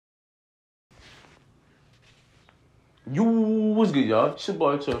You was good, y'all. It's your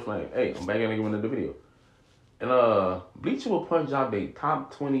boy Trillflameyt. Hey, I'm back at another video. And Bleacher will punch out their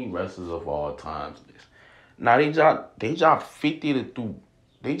top 20 wrestlers of all times list. Now they dropped 50 to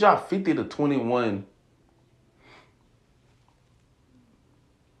 21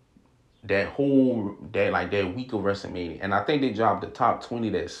 that week of WrestleMania. And I think they dropped the top 20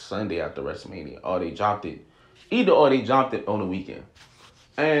 that Sunday after WrestleMania. Or they dropped it on the weekend.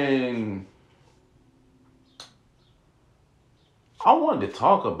 And I wanted to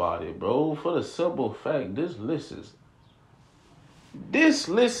talk about it, bro, for the simple fact this list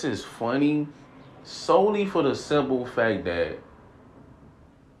is funny solely for the simple fact that,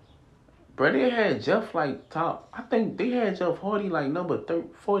 bro, they had Jeff I think they had Jeff Hardy like number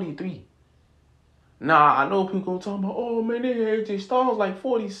 43. Nah, I know people talking about, oh man, they had AJ Styles like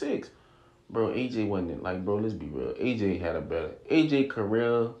 46. Bro, AJ wasn't bro, let's be real. AJ had a better AJ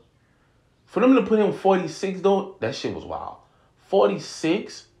career. For them to put him 46 though, that shit was wild.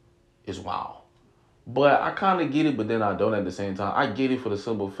 46 is wild. But I kind of get it, but then I don't at the same time. I get it for the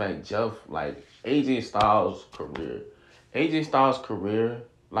simple fact, Jeff, like, AJ Styles' career,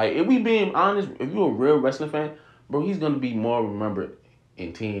 like, if we being honest, if you're a real wrestling fan, bro, he's going to be more remembered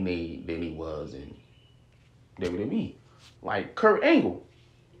in TNA than he was in WWE. Like, Kurt Angle.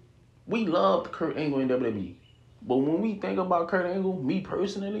 We loved Kurt Angle in WWE. But when we think about Kurt Angle, me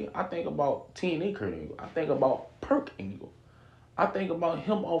personally, I think about TNA Kurt Angle. I think about Perk Angle. I think about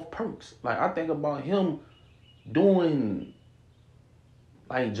him off perks. Like, I think about him doing,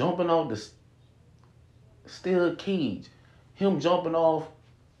 like, jumping off the steel cage. Him jumping off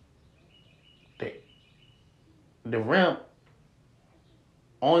the ramp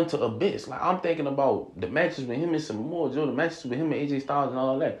onto Abyss. Like, I'm thinking about the matches with him and Samoa Joe, the matches with him and AJ Styles and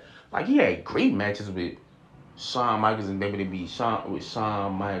all that. Like, he had great matches with Shawn Michaels and WWE, with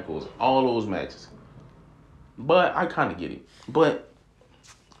Shawn Michaels, all those matches. But I kind of get it.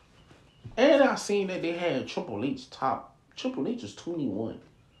 And I seen that they had Triple H was 21.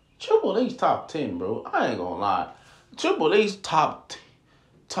 Triple H top 10, bro. I ain't gonna lie. Triple H top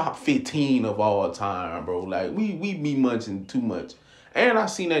 15 of all time, bro. Like, we be munching too much. And I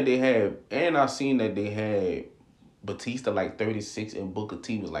seen that they had Batista like 36 and Booker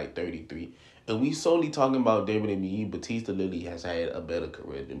T was like 33. And we solely talking about WWE. Batista literally has had a better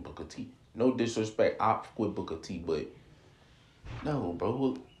career than Booker T. No disrespect, I with Booker T, but no,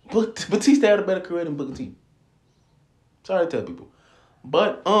 bro. Batista had a better career than Booker T. Sorry to tell people.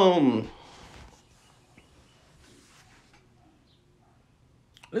 But,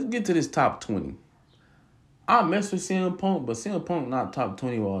 let's get to this top 20. I mess with CM Punk, but CM Punk not top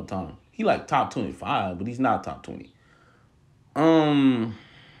 20 all the time. He like top 25, but he's not top 20.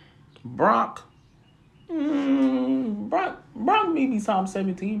 Brock may be top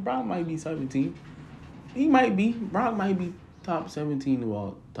 17. Brock might be 17. He might be. Brock might be top 17 of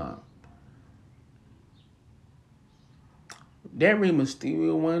all time. That Rey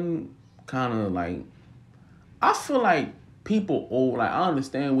Mysterio one kind of like, I feel like people I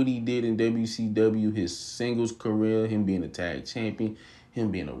understand what he did in WCW, his singles career, him being a tag champion,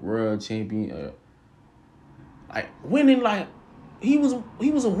 him being a world champion, like winning, like he was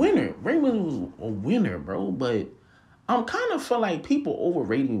a winner. Raymond was a winner, bro. But I'm kind of feel like people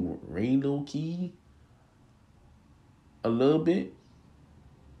overrating Ray low key a little bit,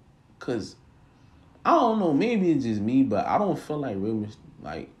 cause I don't know, maybe it's just me, but I don't feel like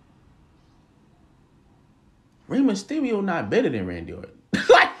Rey Mysterio not better than Randy Orton.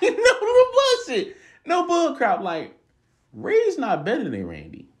 Like, no bullshit. No bull crap. Like, Ray's not better than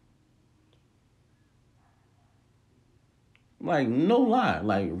Randy. Like, no lie.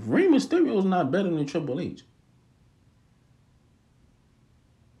 Like, Rey Mysterio's not better than Triple H.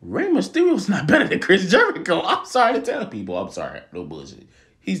 Rey Mysterio's not better than Chris Jericho. I'm sorry to tell people. I'm sorry. No bullshit.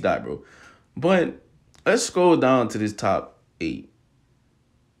 He's not, bro. But let's scroll down to this top 8.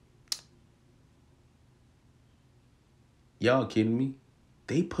 Y'all kidding me?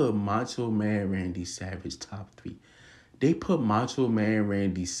 They put Macho Man Randy Savage top 3. They put Macho Man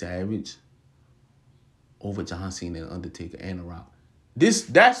Randy Savage over John Cena and Undertaker and The Rock.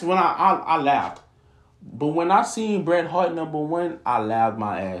 That's when I laughed. But when I seen Bret Hart number 1, I laughed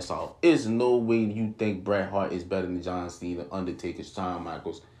my ass off. It's no way you think Bret Hart is better than John Cena, Undertaker, Shawn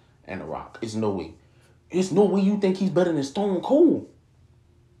Michaels, and The Rock. It's no way. It's no way you think he's better than Stone Cold.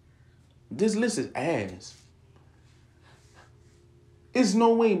 This list is ass. It's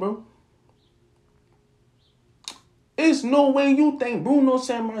no way, bro. It's no way you think Bruno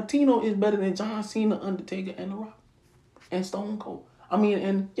Sammartino is better than John Cena, Undertaker, and The Rock, and Stone Cold. I mean,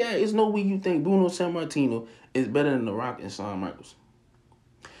 and yeah, it's no way you think Bruno Sammartino is better than The Rock and Shawn Michaels.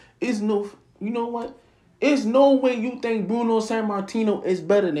 It's no, you know what? It's no way you think Bruno Sammartino is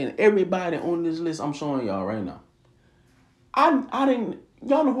better than everybody on this list I'm showing y'all right now. I didn't.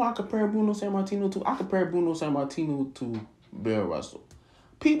 Y'all know who I compare Bruno Sammartino to? I compare Bruno Sammartino to Bill Russell.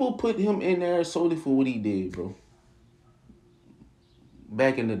 People put him in there solely for what he did, bro.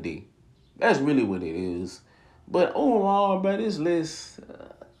 Back in the day. That's really what it is. But overall, bro, this list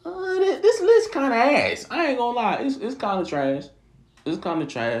kind of ass. I ain't gonna lie. It's kind of trash. It's kind of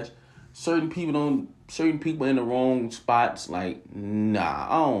trash. Certain people in the wrong spots. Like, nah,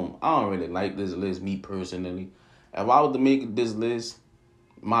 I don't really like this list, me personally. If I was to make this list,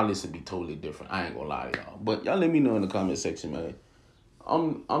 my list would be totally different. I ain't gonna lie to y'all. But y'all let me know in the comment section, man.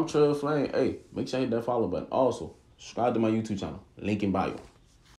 I'm Trillflameyt. Hey, make sure you hit that follow button. Also, subscribe to my YouTube channel. Link in bio.